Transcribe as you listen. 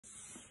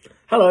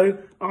Hello,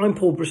 I'm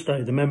Paul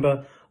Bristow, the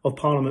Member of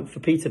Parliament for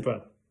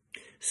Peterborough.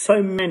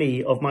 So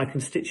many of my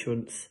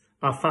constituents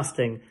are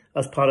fasting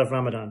as part of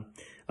Ramadan,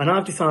 and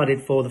I've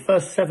decided for the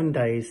first 7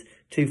 days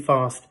to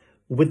fast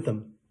with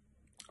them.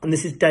 And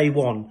this is day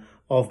one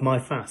of my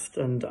fast,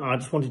 and I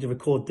just wanted to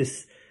record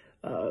this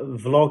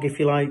vlog, if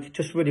you like,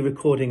 just really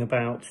recording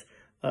about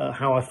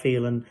how I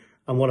feel and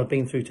what I've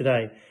been through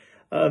today.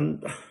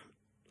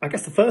 I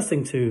guess the first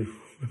thing to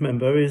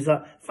remember is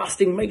that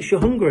fasting makes you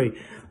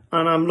hungry.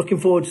 And I'm looking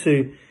forward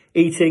to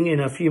eating in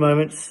a few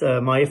moments,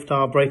 my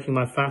iftar, breaking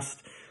my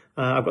fast.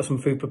 I've got some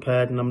food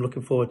prepared and I'm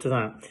looking forward to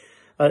that.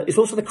 It's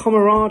also the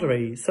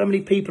camaraderie. So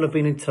many people have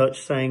been in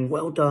touch saying,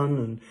 well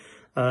done,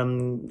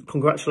 and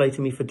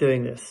congratulating me for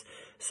doing this.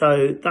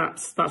 So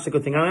that's a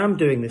good thing. I am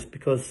doing this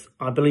because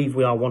I believe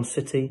we are one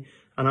city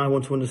and I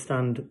want to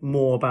understand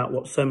more about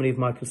what so many of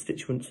my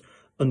constituents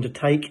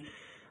undertake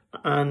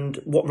and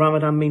what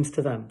Ramadan means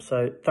to them.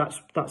 So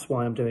that's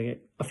why I'm doing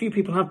it. A few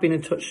people have been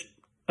in touch.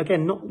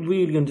 Again, not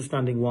really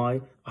understanding why.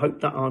 I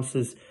hope that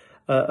answers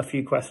a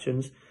few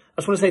questions.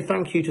 I just want to say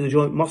thank you to the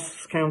Joint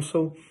Mosques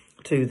Council,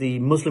 to the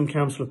Muslim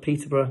Council of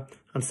Peterborough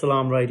and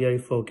Salam Radio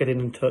for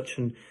getting in touch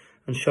and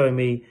showing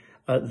me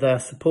their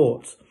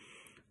support.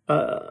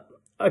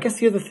 I guess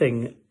the other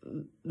thing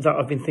that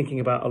I've been thinking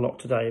about a lot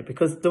today,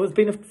 because there has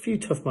been a few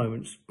tough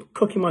moments.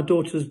 Cooking my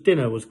daughter's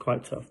dinner was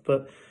quite tough.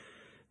 But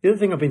the other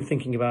thing I've been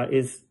thinking about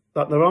is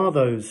that there are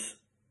those,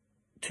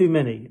 too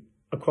many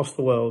across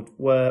the world,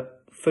 where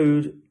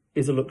food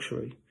is a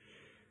luxury.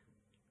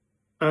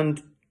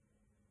 And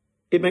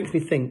it makes me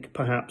think,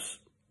 perhaps,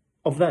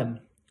 of them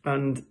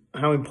and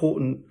how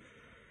important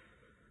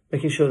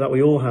making sure that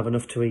we all have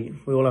enough to eat,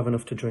 we all have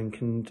enough to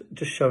drink, and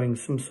just showing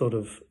some sort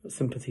of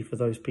sympathy for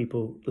those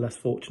people less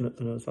fortunate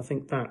than us. I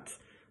think that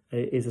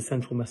is a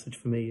central message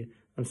for me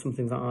and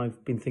something that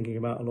I've been thinking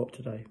about a lot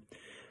today.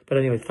 But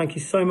anyway, thank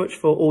you so much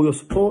for all your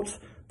support.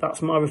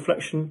 That's my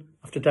reflection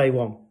after day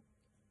one.